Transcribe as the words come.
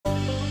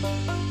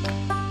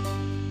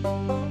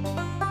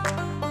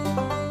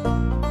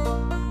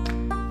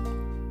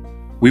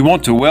We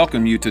want to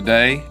welcome you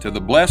today to the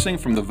Blessing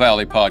from the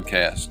Valley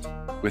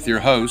podcast with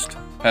your host,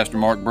 Pastor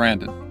Mark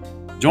Brandon.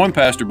 Join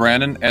Pastor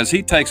Brandon as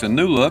he takes a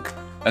new look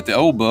at the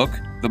old book,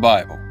 the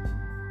Bible.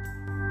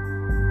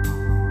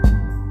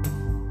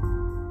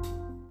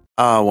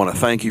 I want to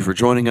thank you for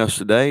joining us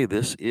today.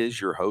 This is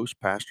your host,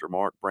 Pastor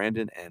Mark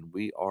Brandon, and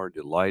we are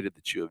delighted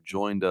that you have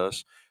joined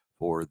us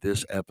for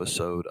this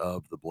episode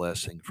of The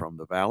Blessing from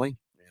the Valley.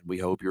 And we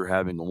hope you're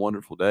having a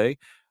wonderful day.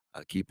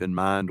 Keep in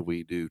mind,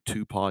 we do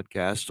 2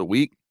 podcasts a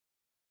week.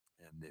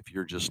 And if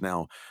you're just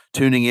now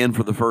tuning in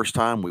for the first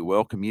time, we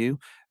welcome you.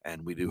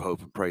 And we do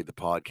hope and pray the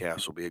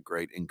podcast will be a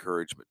great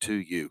encouragement to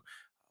you.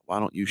 Why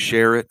don't you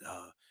share it?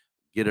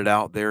 Get it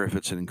out there if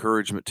it's an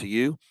encouragement to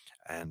you.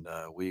 And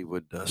we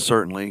would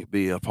certainly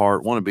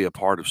want to be a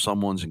part of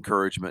someone's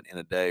encouragement in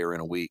a day or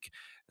in a week.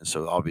 And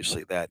so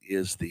obviously that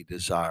is the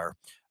desire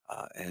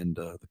and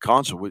the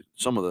concert,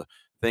 some of the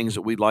things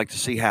that we'd like to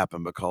see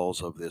happen because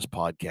of this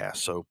podcast.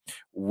 So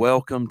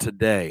welcome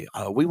today.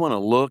 We want to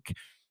look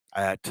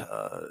at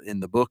in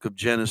the book of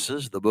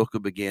Genesis, the book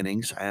of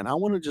beginnings, and I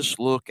want to just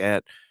look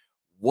at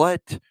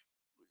what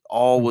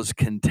all was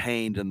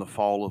contained in the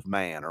fall of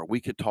man, or we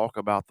could talk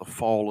about the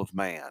fall of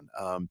man.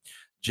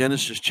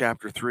 Genesis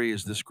chapter 3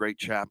 is this great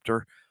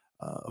chapter.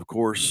 Of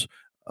course,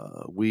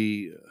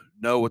 we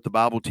know what the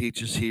Bible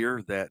teaches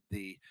here, that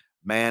the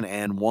man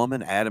and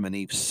woman, Adam and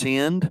Eve,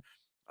 sinned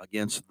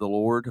against the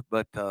Lord.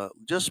 But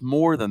just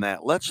more than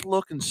that, let's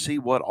look and see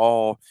what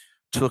all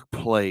took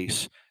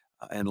place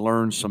and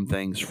learn some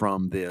things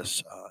from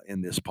this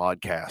in this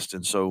podcast.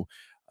 And so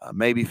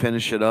maybe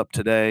finish it up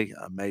today.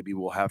 Maybe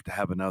we'll have to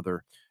have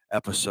another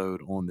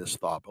episode on this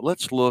thought. But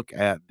let's look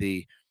at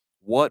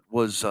what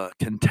was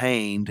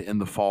contained in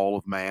the fall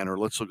of man, or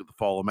let's look at the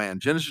fall of man.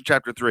 Genesis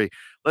chapter 3.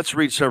 Let's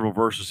read several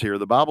verses here.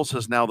 The Bible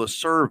says, "Now the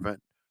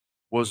serpent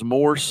was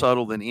more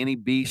subtle than any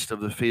beast of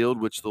the field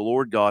which the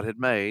Lord God had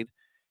made.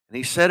 And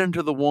he said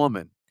unto the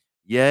woman,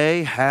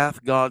 Yea,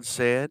 hath God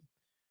said,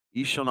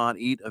 Ye shall not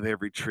eat of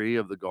every tree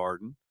of the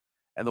garden?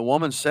 And the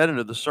woman said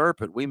unto the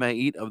serpent, We may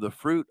eat of the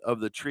fruit of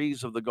the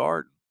trees of the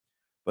garden.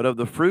 But of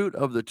the fruit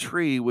of the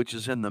tree which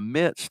is in the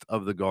midst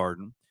of the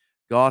garden,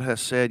 God hath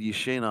said, Ye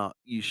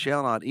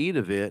shall not eat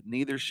of it,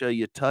 neither shall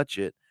ye touch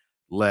it,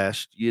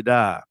 lest ye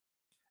die.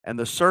 And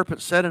the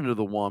serpent said unto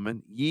the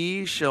woman,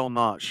 Ye shall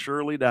not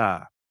surely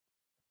die.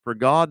 For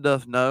God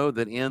doth know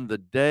that in the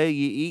day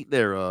ye eat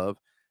thereof,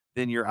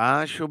 then your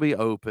eyes shall be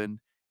opened,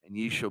 and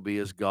ye shall be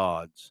as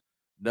gods,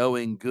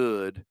 knowing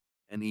good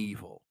and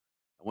evil.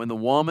 And when the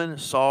woman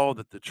saw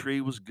that the tree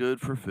was good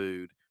for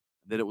food,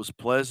 that it was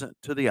pleasant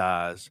to the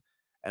eyes,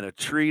 and a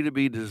tree to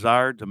be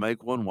desired to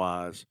make one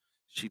wise,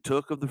 she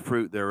took of the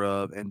fruit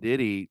thereof, and did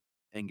eat,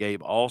 and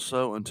gave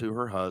also unto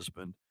her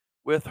husband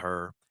with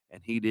her,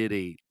 and he did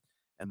eat.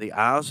 And the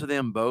eyes of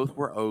them both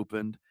were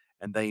opened,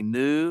 and they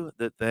knew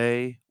that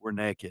they were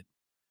naked.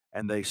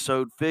 And they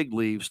sewed fig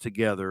leaves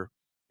together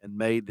and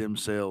made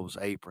themselves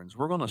aprons."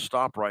 We're going to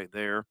stop right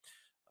there,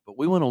 but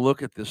we want to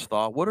look at this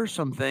thought. What are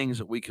some things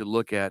that we could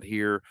look at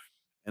here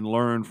and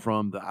learn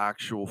from the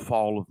actual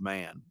fall of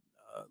man?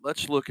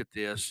 Let's look at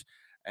this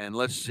and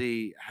let's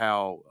see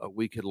how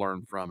we could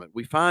learn from it.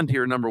 We find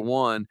here, number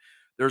one,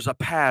 there's a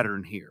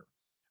pattern here.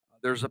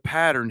 There's a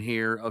pattern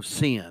here of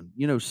sin.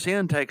 You know,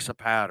 sin takes a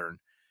pattern.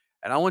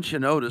 And I want you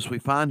to notice we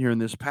find here in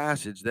this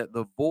passage that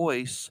the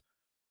voice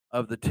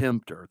of the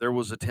tempter, there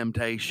was a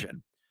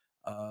temptation.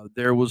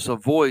 There was a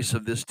voice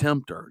of this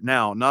tempter.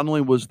 Now, not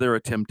only was there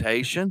a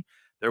temptation,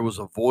 there was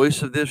a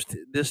voice of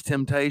this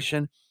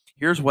temptation.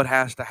 Here's what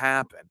has to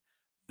happen.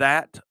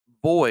 That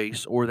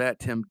voice or that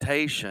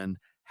temptation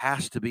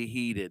has to be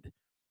heeded.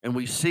 And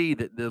we see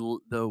that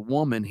the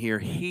woman here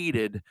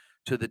heeded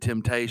to the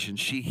temptation.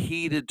 She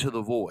heeded to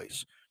the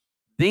voice.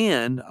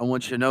 Then I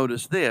want you to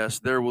notice this,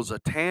 there was a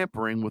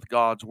tampering with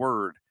God's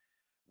word.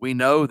 We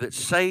know that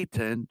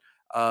Satan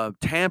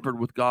tampered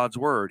with God's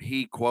word.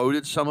 He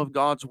quoted some of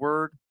God's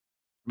word,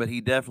 but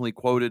he definitely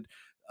quoted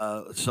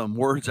some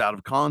words out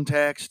of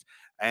context,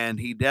 and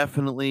he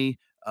definitely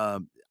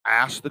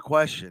asked the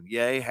question,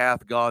 Yea,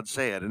 hath God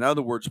said? In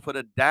other words, put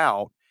a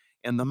doubt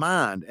in the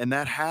mind, and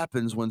that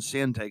happens when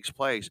sin takes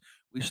place.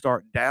 We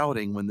start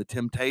doubting when the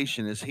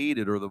temptation is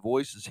heated or the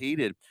voice is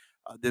heated.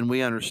 Then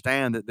we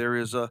understand that there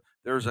is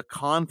a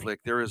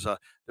conflict, there is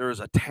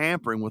a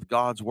tampering with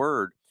God's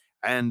word,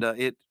 and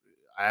it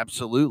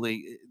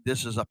absolutely,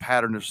 this is a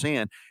pattern of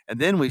sin. And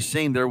then we've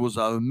seen there was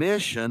a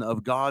omission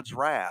of God's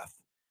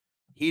wrath.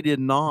 He did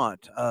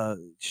not.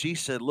 She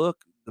said,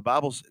 "Look,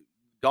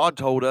 God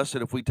told us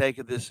that if we take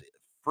of this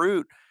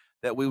fruit,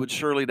 that we would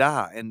surely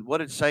die." And what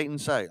did Satan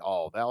say?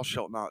 "Oh, thou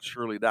shalt not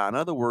surely die." In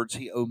other words,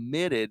 he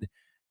omitted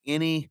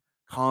any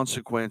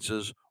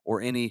consequences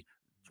or any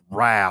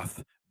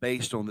wrath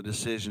based on the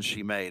decision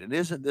she made. And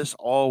isn't this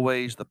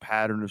always the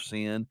pattern of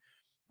sin?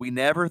 We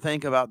never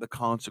think about the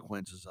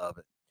consequences of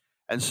it.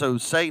 And so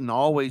Satan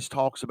always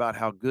talks about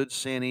how good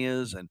sin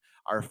is and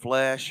our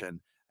flesh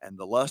and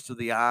the lust of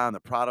the eye and the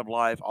pride of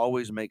life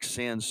always makes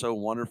sin so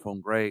wonderful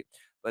and great,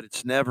 but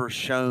it's never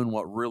shown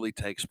what really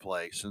takes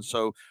place. And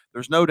so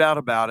there's no doubt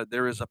about it.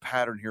 There is a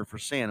pattern here for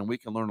sin, and we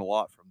can learn a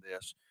lot from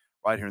this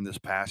right here in this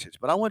passage.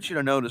 But I want you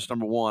to notice,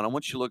 number one, I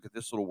want you to look at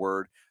this little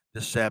word,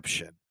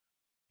 deception.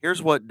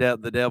 Here's what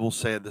the devil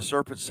said. The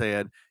serpent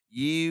said,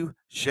 "You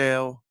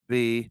shall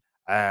be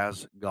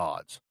as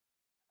gods,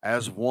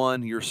 as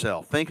one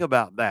yourself." Think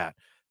about that.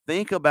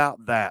 Think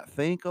about that.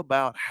 Think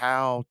about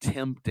how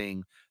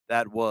tempting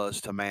that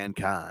was to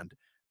mankind,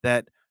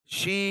 that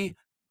she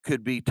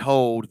could be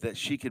told that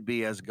she could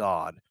be as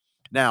God.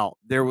 Now,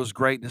 there was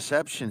great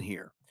deception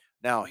here.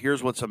 Now,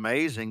 here's what's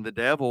amazing. The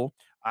devil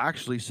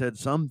actually said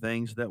some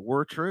things that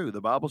were true. The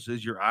Bible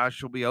says, "Your eyes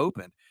shall be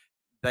opened."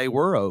 They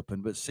were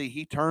open, but see,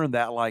 he turned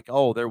that like,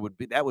 oh, that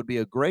would be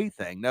a great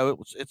thing.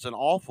 No, it's an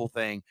awful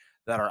thing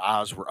that our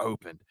eyes were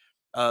opened.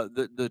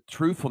 The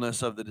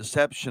truthfulness of the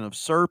deception of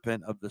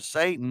serpent of the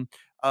Satan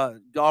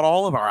got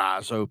all of our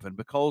eyes open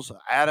because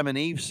Adam and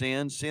Eve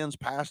sinned. Sins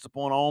passed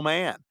upon all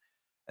man.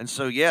 And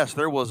so, yes,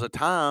 there was a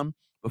time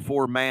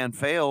before man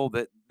fell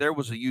that there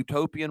was a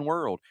utopian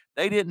world.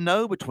 They didn't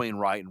know between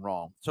right and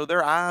wrong. So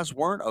their eyes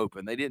weren't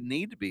open. They didn't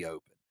need to be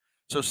open.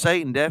 So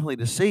Satan definitely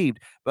deceived.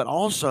 But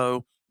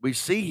also, we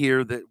see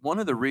here that one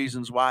of the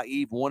reasons why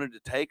Eve wanted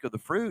to take of the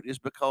fruit is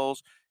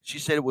because she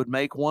said it would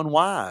make one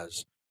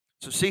wise.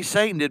 So, see,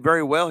 Satan did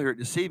very well here at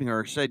deceiving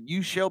her. He said,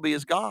 "You shall be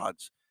as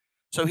gods."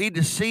 So he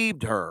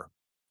deceived her.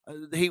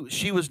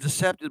 She was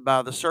decepted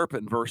by the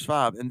serpent in verse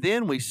 5. And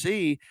then we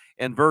see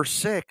in verse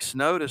 6,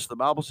 notice the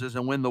Bible says,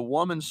 "And when the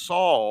woman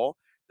saw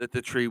that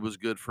the tree was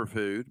good for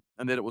food,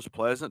 and that it was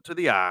pleasant to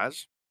the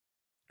eyes,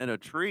 and a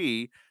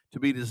tree to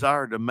be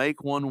desired to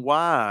make one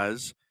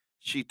wise,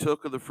 she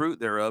took of the fruit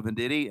thereof and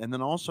did eat, and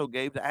then also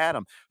gave to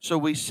Adam." So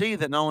we see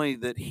that not only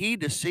that he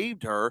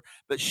deceived her,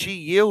 but she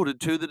yielded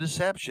to the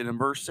deception in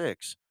verse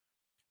 6.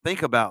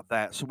 Think about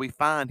that. So we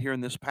find here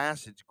in this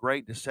passage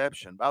great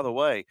deception. By the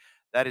way,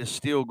 that is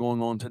still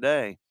going on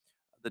today.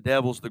 The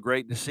devil's the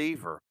great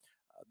deceiver.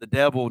 The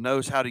devil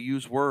knows how to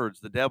use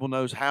words. The devil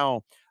knows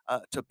how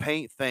to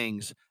paint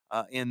things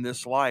in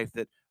this life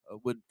that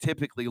would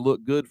typically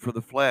look good for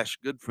the flesh,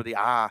 good for the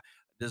eye,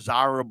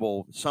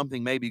 desirable,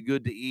 something maybe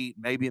good to eat.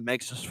 Maybe it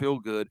makes us feel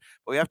good.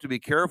 But we have to be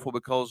careful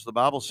because the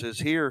Bible says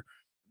here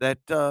that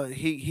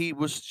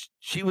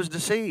she was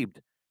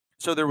deceived.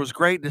 So there was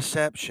great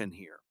deception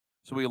here.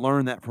 So we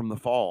learn that from the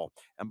fall.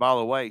 And by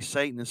the way,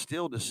 Satan is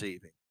still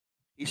deceiving.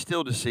 He's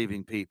still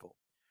deceiving people.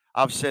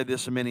 I've said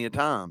this many a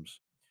times.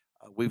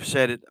 We've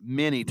said it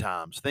many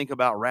times. Think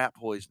about rat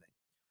poisoning.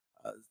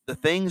 The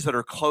things that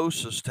are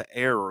closest to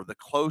error, the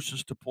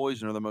closest to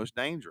poison, are the most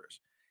dangerous.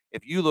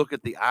 If you look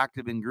at the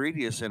active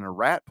ingredients in a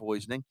rat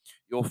poisoning,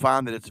 you'll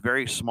find that it's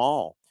very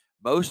small.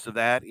 Most of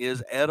that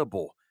is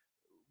edible.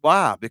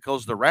 Why?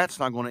 Because the rat's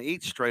not going to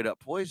eat straight up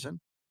poison.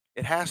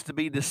 It has to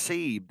be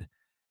deceived.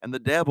 And the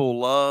devil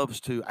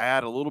loves to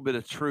add a little bit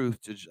of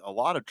truth to a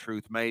lot of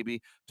truth, maybe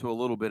to a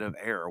little bit of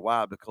error.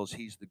 Why? Because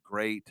he's the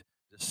great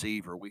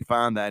deceiver. We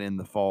find that in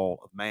the fall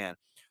of man.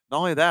 Not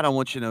only that, I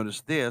want you to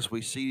notice this.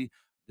 We see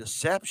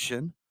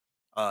deception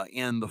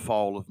in the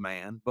fall of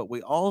man, but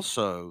we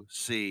also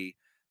see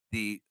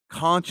the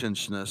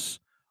consciousness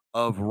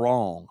of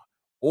wrong,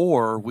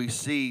 or we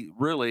see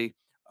really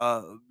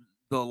uh,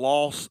 the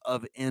loss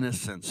of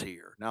innocence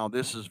here. Now,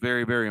 this is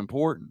very, very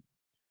important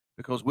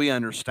because we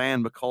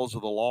understand because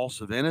of the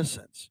loss of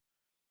innocence.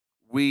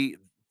 We,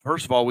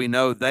 first of all, we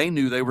know they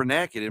knew they were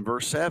naked in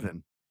verse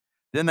 7.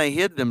 Then they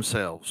hid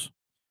themselves.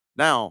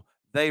 Now,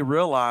 they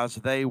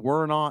realized they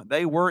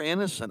were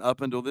innocent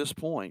up until this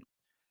point.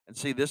 And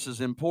see, this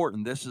is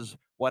important. This is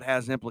what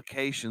has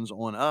implications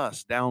on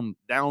us down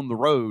the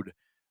road.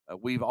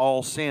 We've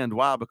all sinned.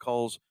 Why?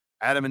 Because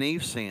Adam and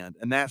Eve sinned,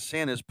 and that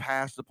sin is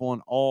passed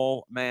upon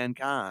all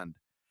mankind.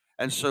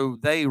 And so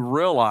they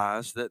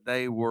realized that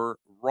they were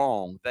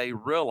wrong. They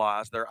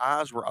realized their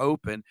eyes were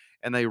open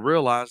and they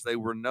realized they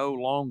were no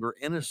longer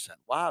innocent.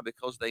 Why?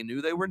 Because they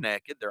knew they were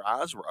naked, their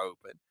eyes were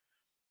open,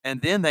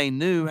 and then they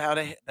knew how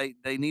to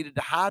they needed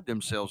to hide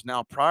themselves.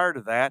 Now, prior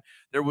to that,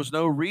 there was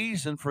no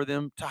reason for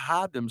them to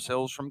hide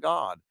themselves from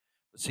God.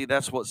 But see,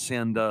 that's what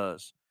sin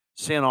does.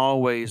 Sin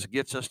always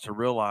gets us to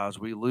realize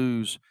we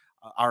lose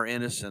our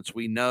innocence.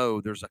 We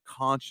know there's a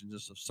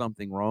consciousness of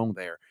something wrong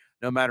there.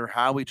 No matter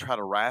how we try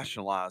to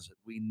rationalize it,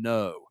 we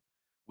know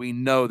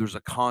there's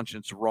a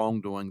conscience of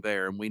wrongdoing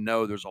there, and we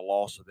know there's a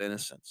loss of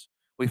innocence.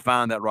 We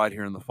find that right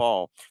here in the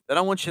fall. Then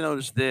I want you to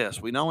notice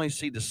this. We not only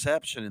see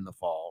deception in the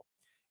fall,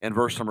 in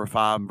verse number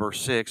 5 and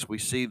verse 6, we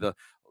see the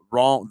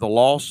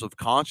loss of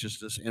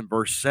consciousness in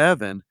verse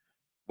 7.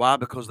 Why?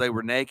 Because they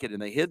were naked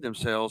and they hid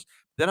themselves.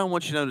 Then I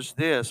want you to notice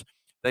this.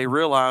 They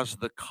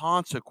realized the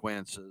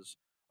consequences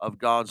of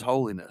God's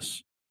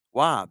holiness.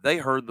 Why? They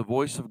heard the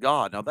voice of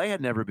God. Now, they had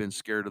never been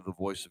scared of the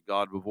voice of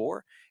God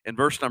before. In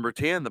verse number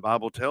 10, the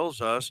Bible tells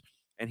us,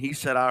 "And he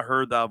said, I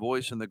heard thy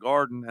voice in the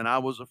garden, and I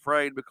was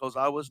afraid because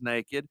I was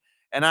naked,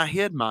 and I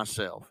hid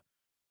myself."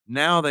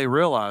 Now they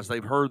realize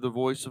they've heard the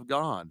voice of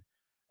God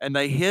and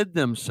they hid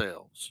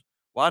themselves.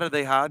 Why did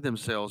they hide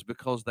themselves?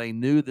 Because they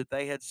knew that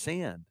they had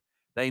sinned.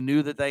 They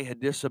knew that they had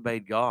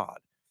disobeyed God.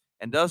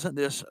 And doesn't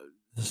this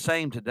the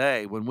same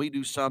today when we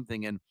do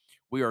something and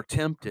we are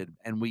tempted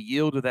and we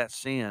yield to that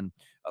sin?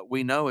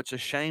 We know it's a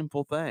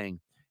shameful thing.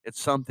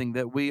 It's something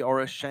that we are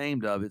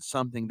ashamed of. It's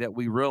something that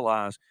we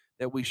realize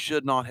that we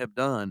should not have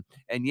done.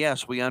 And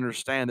yes, we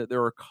understand that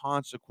there are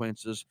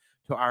consequences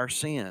to our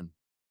sin.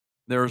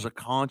 There's a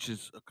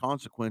conscious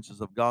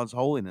consequences of God's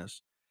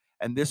holiness.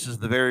 And this is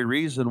the very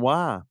reason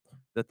why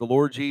that the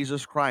Lord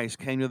Jesus Christ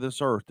came to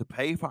this earth to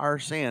pay for our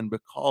sin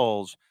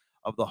because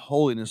of the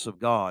holiness of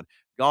God.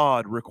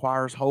 God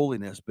requires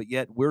holiness, but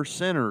yet we're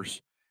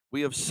sinners.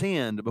 We have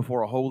sinned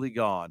before a holy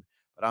God.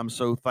 But I'm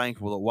so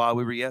thankful that while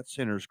we were yet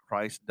sinners,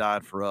 Christ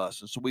died for us.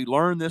 And so we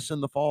learned this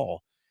in the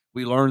fall.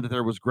 We learned that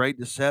there was great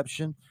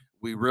deception.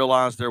 We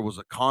realized there was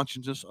a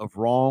consciousness of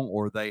wrong,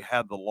 or they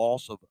had the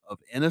loss of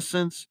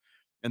innocence,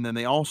 and then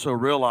they also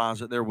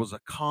realized that there was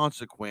a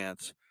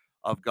consequence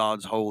of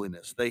God's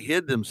holiness. They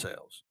hid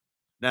themselves.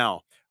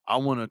 Now, I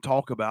want to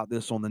talk about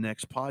this on the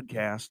next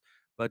podcast,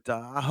 but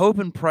I hope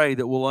and pray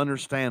that we'll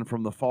understand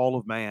from the fall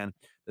of man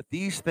that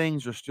these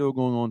things are still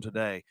going on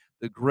today.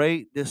 The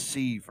great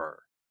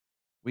deceiver.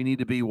 We need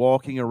to be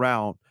walking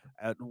around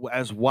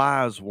as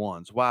wise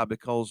ones. Why?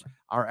 Because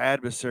our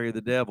adversary,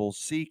 the devil,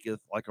 seeketh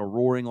like a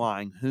roaring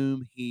lion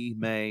whom he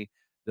may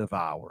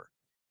devour.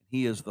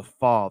 He is the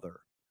father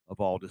of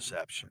all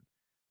deception.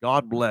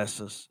 God bless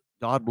us.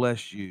 God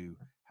bless you.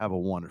 Have a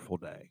wonderful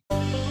day.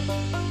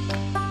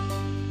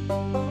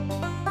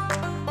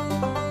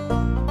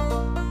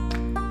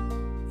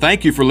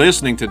 Thank you for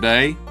listening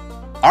today.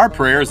 Our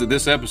prayer is that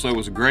this episode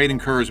was a great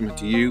encouragement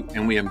to you,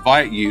 and we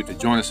invite you to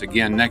join us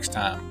again next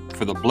time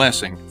for the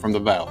Blessing from the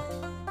Valley.